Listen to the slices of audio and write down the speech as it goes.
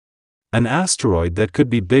An asteroid that could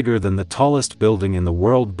be bigger than the tallest building in the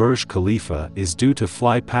world, Burj Khalifa, is due to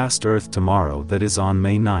fly past Earth tomorrow, that is on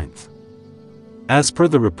May 9th. As per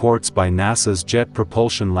the reports by NASA's Jet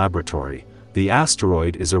Propulsion Laboratory, the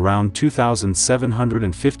asteroid is around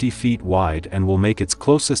 2,750 feet wide and will make its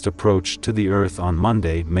closest approach to the Earth on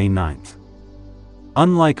Monday, May 9th.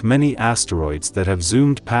 Unlike many asteroids that have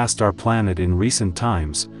zoomed past our planet in recent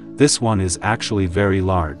times, this one is actually very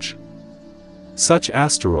large. Such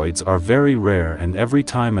asteroids are very rare, and every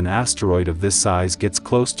time an asteroid of this size gets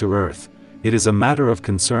close to Earth, it is a matter of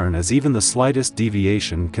concern, as even the slightest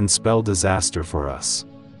deviation can spell disaster for us.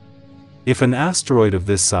 If an asteroid of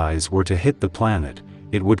this size were to hit the planet,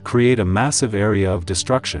 it would create a massive area of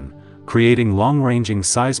destruction, creating long-ranging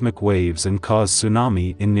seismic waves and cause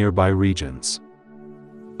tsunami in nearby regions.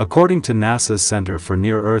 According to NASA's Center for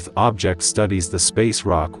Near-Earth Object Studies, the space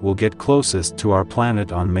rock will get closest to our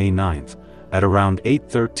planet on May 9th, at around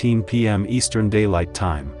 8:13 p.m. Eastern Daylight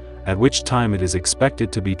Time, at which time it is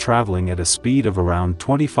expected to be traveling at a speed of around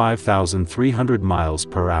 25,300 miles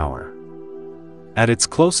per hour. At its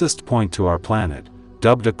closest point to our planet,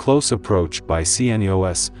 dubbed a close approach by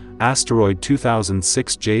CNEOS, asteroid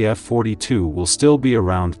 2006 JF42 will still be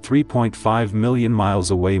around 3.5 million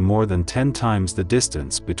miles away, more than 10 times the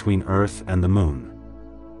distance between Earth and the Moon.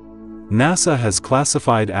 NASA has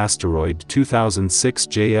classified asteroid 2006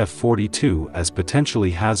 JF42 as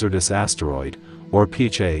potentially hazardous asteroid, or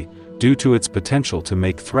PHA, due to its potential to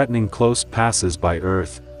make threatening close passes by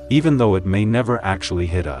Earth, even though it may never actually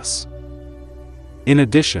hit us. In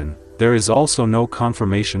addition, there is also no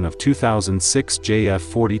confirmation of 2006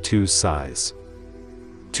 JF42's size.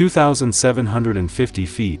 2,750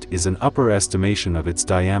 feet is an upper estimation of its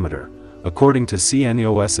diameter. According to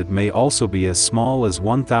CNEOS, it may also be as small as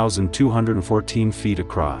 1,214 feet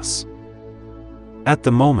across. At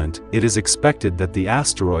the moment, it is expected that the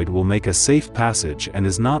asteroid will make a safe passage and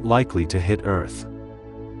is not likely to hit Earth.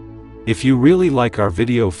 If you really like our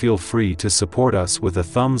video, feel free to support us with a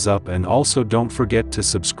thumbs up, and also don't forget to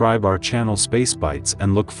subscribe our channel Space Bites,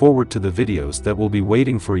 and look forward to the videos that will be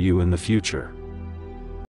waiting for you in the future.